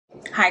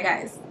Hi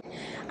guys,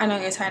 I know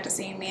you're tired of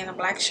seeing me in a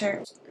black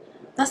shirt.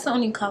 That's the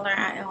only color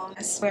I own.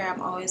 I swear I'm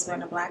always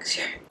wearing a black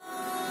shirt.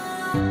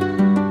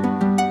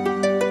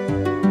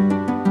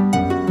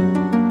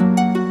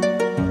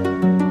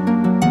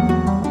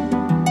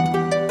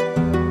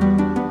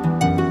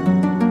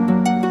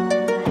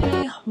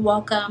 Hi,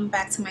 welcome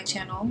back to my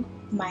channel.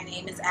 My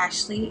name is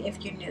Ashley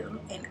if you're new,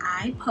 and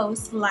I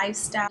post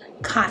lifestyle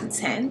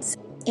content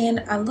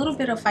and a little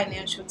bit of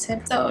financial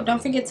tips. So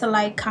don't forget to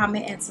like,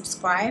 comment, and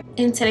subscribe.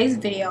 In today's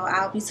video,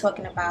 I'll be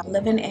talking about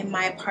living in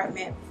my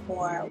apartment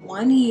for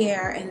 1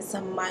 year and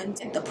some months,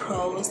 the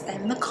pros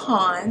and the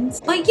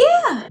cons. But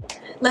yeah,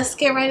 let's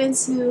get right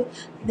into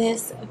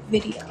this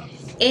video.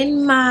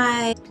 In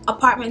my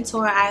apartment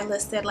tour, I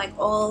listed like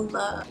all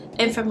the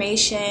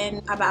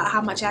information about how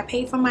much I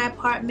paid for my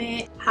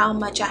apartment, how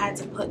much I had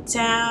to put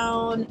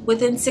down.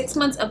 Within 6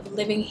 months of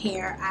living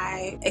here,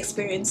 I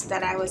experienced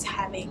that I was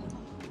having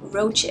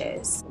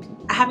roaches.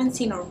 I haven't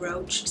seen a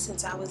roach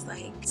since I was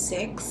like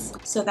 6,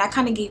 so that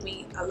kind of gave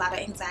me a lot of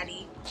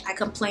anxiety. I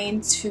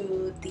complained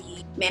to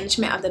the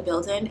management of the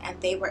building and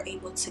they were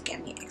able to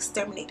get me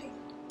exterminated.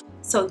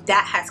 So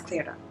that has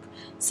cleared up.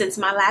 Since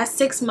my last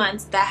 6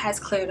 months, that has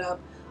cleared up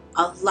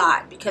a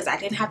lot because I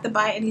didn't have to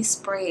buy any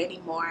spray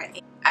anymore.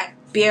 I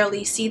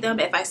barely see them.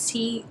 If I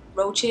see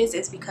roaches,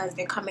 it's because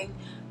they're coming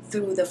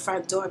through the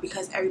front door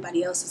because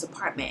everybody else's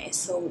apartment is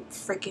so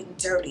freaking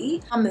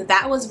dirty.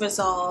 That was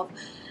resolved.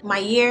 My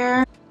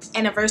year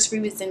anniversary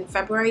was in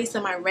February,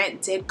 so my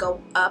rent did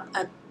go up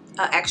an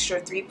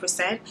extra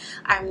 3%.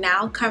 I'm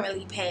now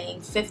currently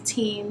paying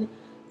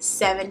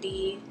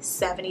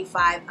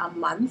 $15.70-$75 a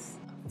month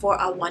for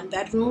a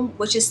 1-bedroom,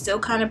 which is still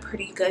kind of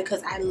pretty good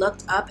because I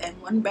looked up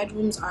and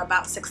 1-bedrooms are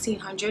about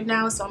 $1,600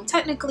 now, so I'm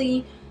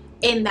technically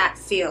in that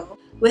field.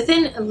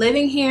 Within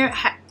living here,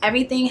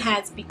 everything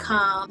has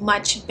become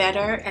much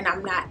better and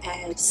I'm not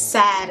as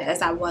sad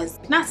as I was.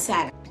 Not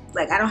sad,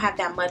 like I don't have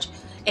that much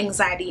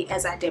anxiety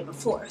as I did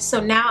before.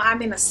 So now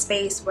I'm in a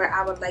space where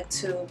I would like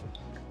to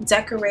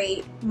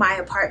decorate my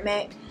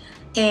apartment,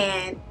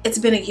 and it's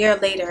been a year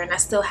later and I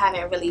still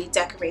haven't really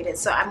decorated.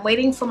 So I'm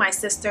waiting for my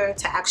sister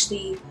to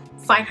actually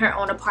find her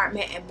own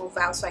apartment and move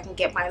out so I can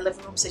get my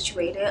living room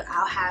situated.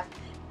 I'll have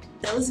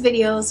those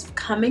videos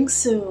coming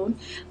soon,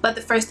 but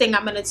the first thing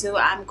I'm going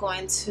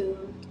to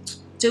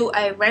do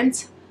a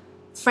rent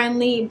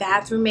friendly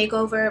bathroom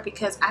makeover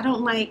because I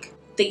don't like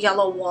the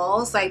yellow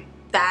walls. Like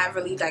that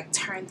really like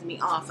turns me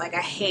off. Like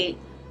I hate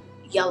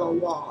yellow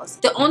walls.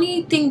 The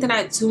only thing that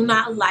I do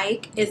not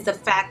like is the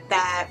fact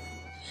that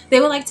they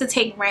would like to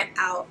take rent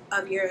out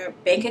of your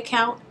bank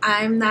account.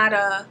 I'm not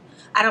a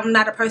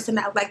person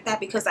that like that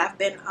because I've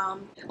been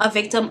a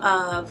victim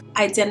of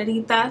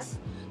identity theft.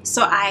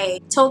 So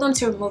I told them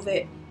to remove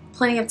it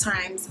plenty of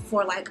times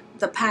for like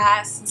the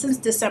past, since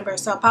December,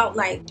 so about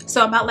like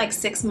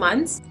 6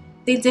 months.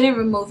 They didn't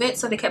remove it,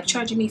 so they kept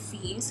charging me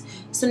fees.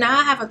 So now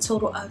I have a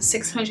total of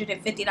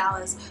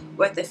 $650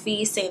 worth of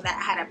fees, saying that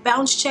I had a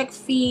bounce check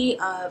fee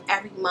of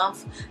every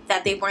month,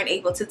 that they weren't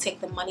able to take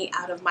the money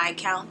out of my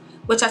account,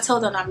 which I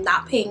told them I'm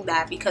not paying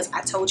that because I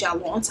told y'all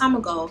a long time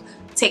ago,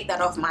 take that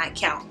off my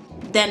account.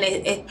 Then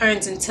it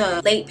turns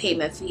into late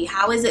payment fee.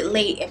 How is it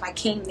late if I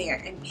came there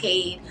and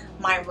paid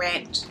my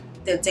rent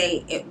the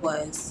day it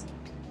was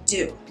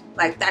due?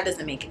 Like that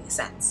doesn't make any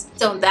sense.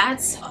 So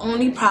that's the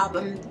only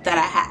problem that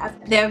I have.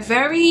 They're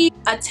very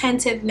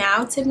attentive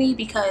now to me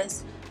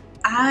because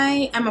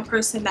I am a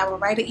person that will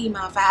write an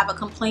email. If I have a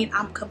complaint,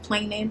 I'm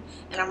complaining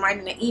and I'm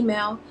writing an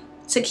email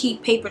to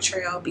keep paper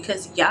trail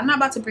because y'all not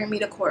about to bring me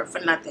to court for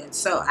nothing.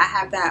 So I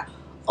have that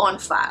on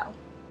file.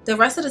 The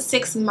rest of the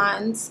 6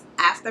 months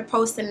after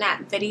posting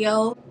that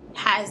video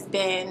has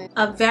been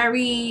a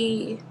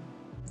very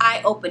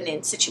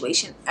eye-opening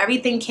situation.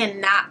 Everything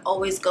cannot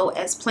always go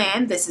as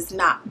planned. This is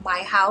not my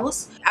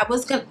house. I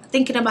was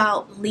thinking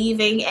about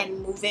leaving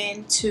and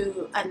moving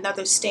to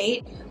another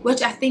state,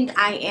 which I think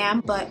I am,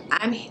 but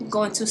I'm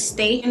going to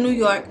stay in New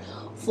York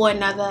for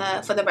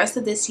the rest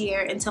of this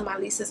year until my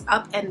lease is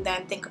up, and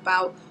then think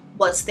about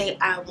what state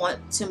I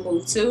want to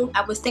move to.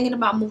 I was thinking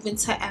about moving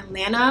to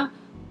Atlanta,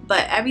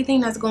 but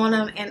everything that's going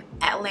on in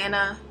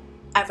Atlanta,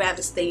 I'd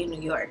rather stay in New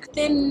York.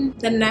 Then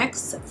the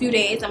next few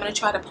days, I'm gonna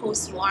try to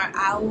post more.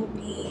 I will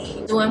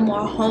be doing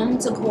more home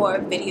decor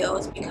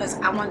videos because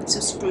I wanted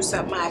to spruce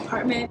up my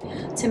apartment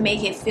to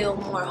make it feel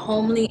more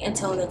homely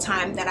until the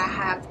time that I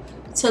have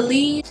to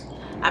leave.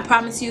 I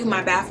promise you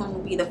my bathroom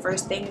will be the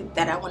first thing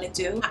that I want to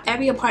do.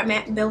 Every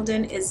apartment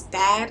building is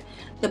bad.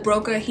 The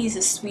broker, he's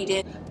the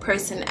sweetest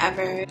person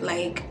ever.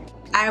 Like,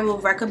 I will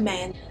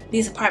recommend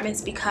these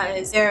apartments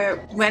because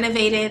they're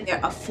renovated,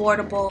 they're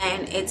affordable,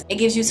 and it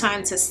gives you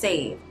time to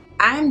save.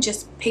 I'm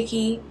just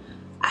picky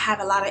I have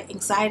a lot of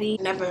anxiety,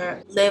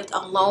 never lived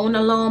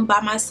alone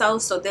by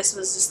myself, so this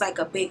was just like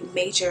a big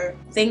major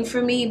thing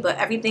for me, but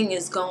everything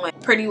is going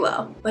pretty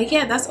well. But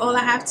yeah, that's all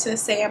I have to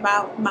say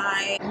about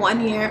my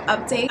 1-year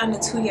update on the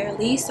 2-year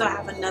lease. So I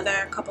have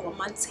another couple of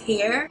months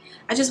here.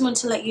 I just want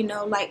to let you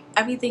know, like,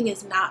 everything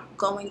is not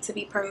going to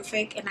be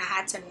perfect, and I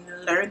had to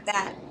learn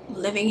that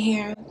living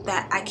here,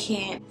 that I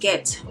can't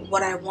get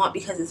what I want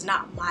because it's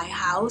not my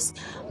house,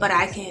 but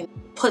I can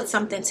put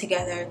something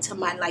together to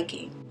my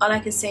liking. All I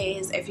can say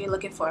is, if you're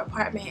looking for an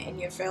apartment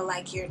and you feel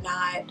like you're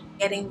not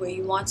getting where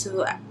you want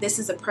to, this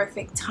is a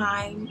perfect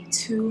time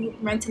to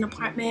rent an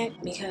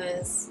apartment,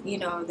 because you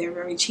know they're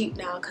very cheap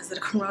now because of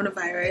the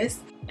coronavirus.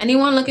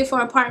 Anyone looking for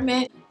an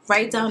apartment,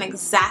 write down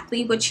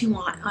exactly what you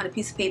want on a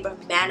piece of paper,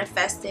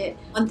 manifest it.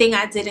 One thing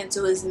I didn't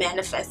do is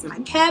manifest my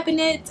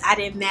cabinet. I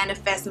didn't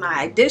manifest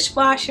my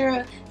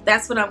dishwasher.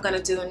 That's what I'm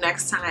gonna do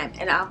next time,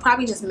 and I'll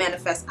probably just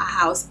manifest a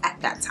house at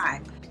that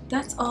time.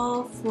 That's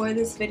all for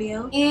this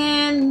video,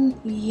 and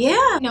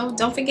yeah,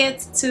 don't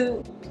forget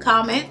to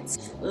comment,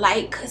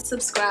 like,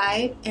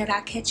 subscribe, and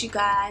I'll catch you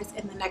guys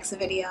in the next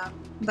video.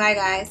 Bye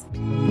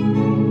guys.